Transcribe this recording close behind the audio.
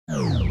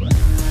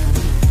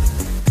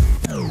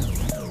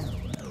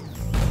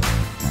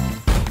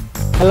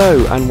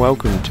Hello and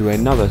welcome to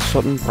another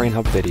Soton Brain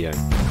Hub video.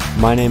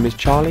 My name is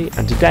Charlie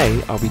and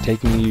today I'll be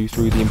taking you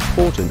through the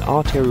important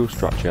arterial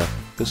structure,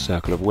 the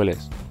Circle of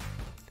Willis.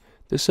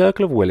 The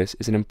Circle of Willis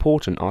is an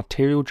important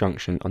arterial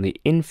junction on the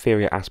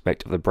inferior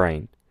aspect of the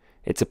brain.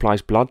 It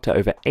supplies blood to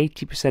over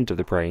 80% of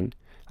the brain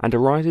and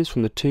arises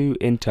from the two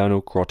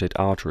internal carotid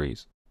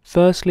arteries.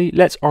 Firstly,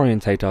 let's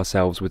orientate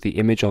ourselves with the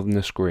image on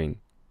the screen.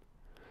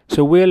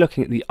 So we're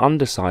looking at the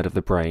underside of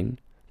the brain.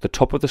 The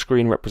top of the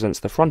screen represents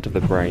the front of the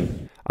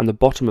brain, and the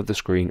bottom of the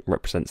screen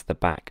represents the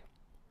back.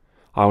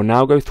 I will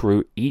now go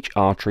through each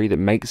artery that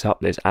makes up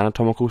this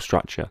anatomical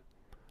structure.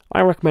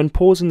 I recommend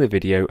pausing the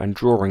video and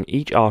drawing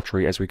each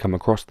artery as we come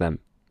across them.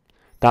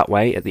 That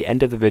way, at the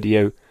end of the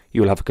video,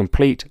 you will have a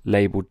complete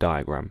labelled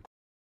diagram.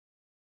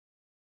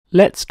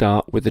 Let's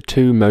start with the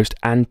two most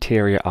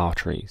anterior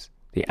arteries,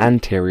 the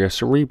anterior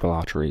cerebral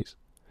arteries.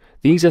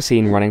 These are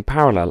seen running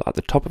parallel at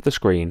the top of the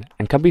screen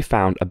and can be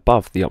found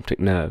above the optic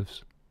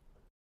nerves.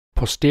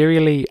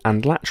 Posteriorly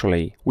and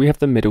laterally, we have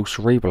the middle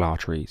cerebral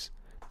arteries.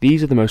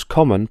 These are the most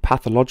common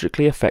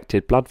pathologically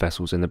affected blood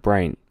vessels in the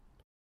brain.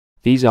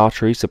 These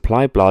arteries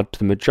supply blood to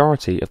the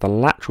majority of the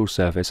lateral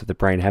surface of the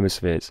brain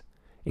hemispheres,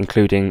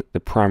 including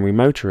the primary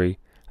motory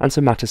and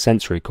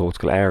somatosensory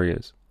cortical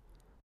areas.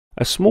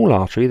 A small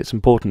artery that's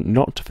important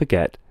not to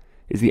forget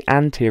is the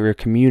anterior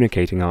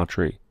communicating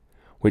artery,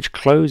 which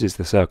closes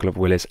the Circle of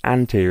Willis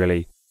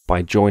anteriorly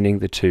by joining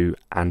the two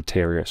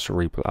anterior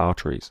cerebral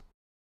arteries.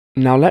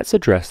 Now let's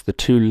address the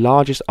two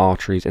largest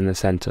arteries in the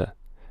centre.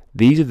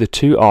 These are the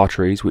two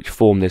arteries which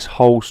form this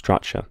whole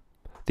structure,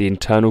 the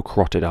internal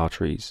carotid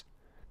arteries.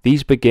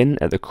 These begin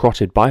at the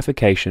carotid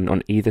bifurcation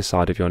on either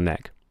side of your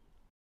neck.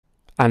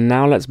 And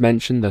now let's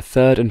mention the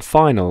third and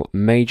final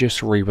major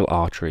cerebral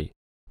artery,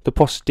 the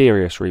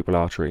posterior cerebral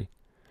artery.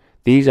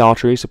 These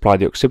arteries supply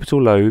the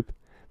occipital lobe,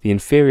 the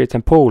inferior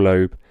temporal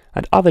lobe,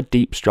 and other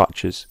deep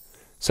structures,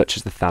 such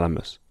as the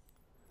thalamus.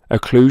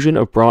 Occlusion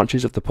of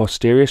branches of the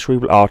posterior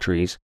cerebral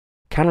arteries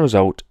can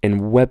result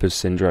in Weber's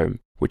syndrome,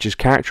 which is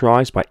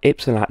characterized by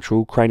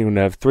ipsilateral cranial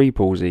nerve 3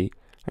 palsy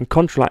and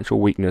contralateral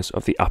weakness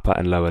of the upper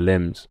and lower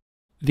limbs.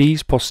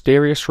 These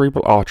posterior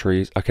cerebral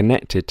arteries are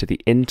connected to the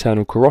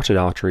internal carotid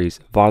arteries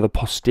via the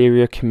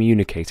posterior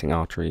communicating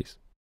arteries.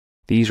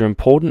 These are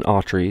important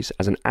arteries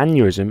as an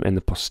aneurysm in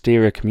the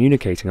posterior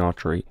communicating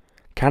artery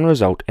can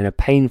result in a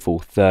painful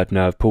third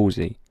nerve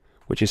palsy,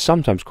 which is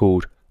sometimes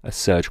called a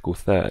surgical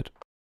third.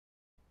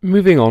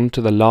 Moving on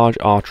to the large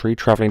artery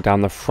travelling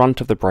down the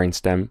front of the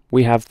brainstem,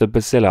 we have the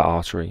basilar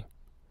artery.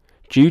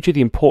 Due to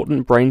the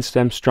important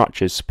brainstem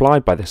structures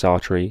supplied by this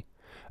artery,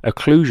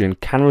 occlusion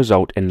can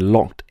result in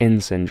locked-in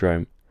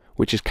syndrome,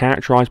 which is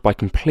characterized by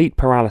complete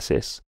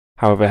paralysis,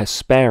 however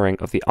sparing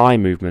of the eye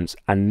movements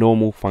and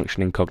normal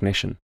functioning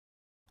cognition.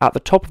 At the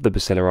top of the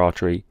basilar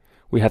artery,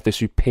 we have the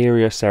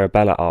superior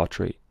cerebellar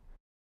artery.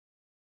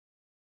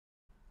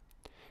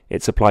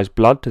 It supplies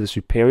blood to the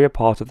superior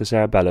part of the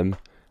cerebellum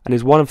and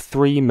is one of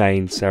three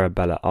main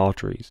cerebellar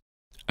arteries.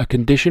 A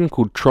condition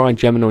called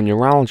trigeminal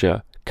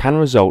neuralgia can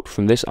result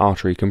from this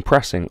artery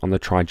compressing on the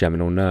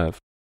trigeminal nerve.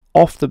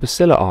 Off the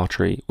basilar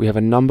artery, we have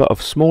a number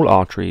of small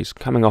arteries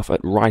coming off at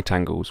right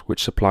angles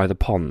which supply the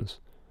pons.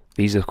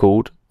 These are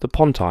called the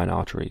pontine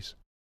arteries.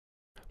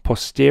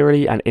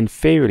 Posteriorly and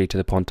inferiorly to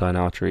the pontine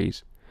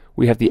arteries,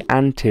 we have the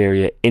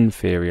anterior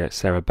inferior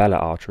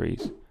cerebellar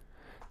arteries.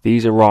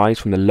 These arise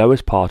from the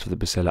lowest part of the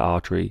basilar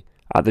artery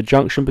at the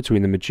junction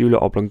between the medulla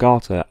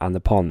oblongata and the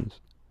pons.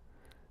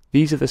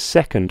 These are the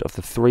second of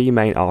the three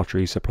main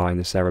arteries supplying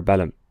the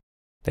cerebellum.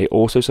 They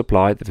also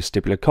supply the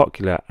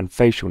vestibulocochlear and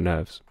facial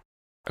nerves.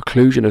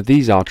 Occlusion of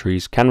these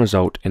arteries can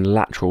result in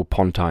lateral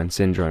pontine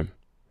syndrome.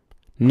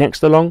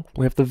 Next along,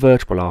 we have the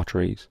vertebral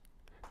arteries.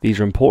 These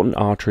are important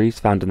arteries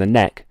found in the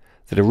neck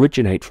that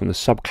originate from the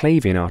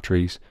subclavian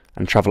arteries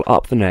and travel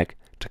up the neck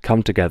to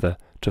come together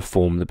to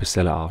form the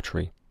basilar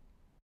artery.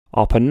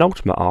 Our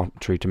penultimate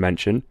artery to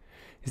mention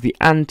is the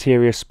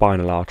anterior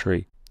spinal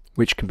artery,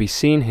 which can be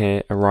seen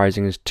here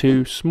arising as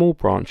two small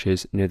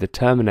branches near the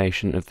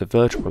termination of the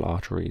vertebral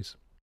arteries.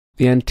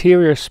 The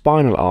anterior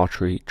spinal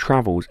artery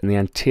travels in the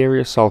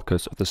anterior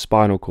sulcus of the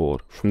spinal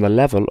cord from the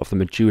level of the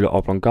medulla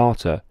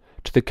oblongata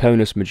to the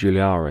conus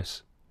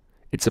medullaris.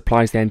 It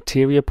supplies the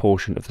anterior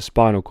portion of the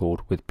spinal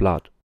cord with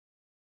blood.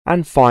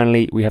 And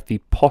finally, we have the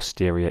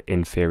posterior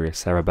inferior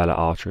cerebellar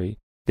artery.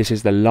 This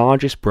is the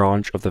largest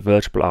branch of the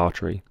vertebral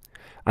artery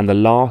and the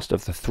last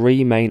of the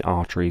three main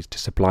arteries to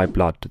supply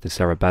blood to the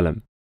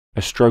cerebellum.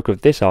 A stroke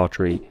of this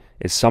artery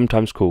is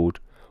sometimes called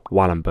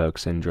Wallenberg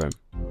syndrome.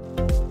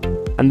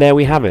 And there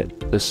we have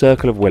it, the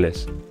Circle of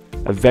Willis,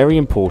 a very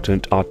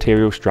important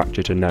arterial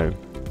structure to know.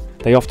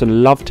 They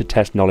often love to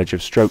test knowledge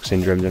of stroke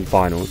syndromes in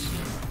finals,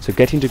 so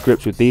getting to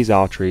grips with these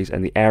arteries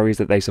and the areas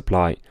that they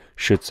supply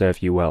should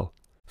serve you well.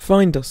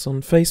 Find us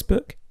on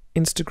Facebook,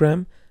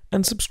 Instagram,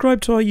 and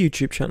subscribe to our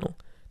YouTube channel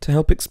to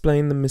help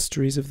explain the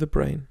mysteries of the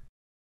brain.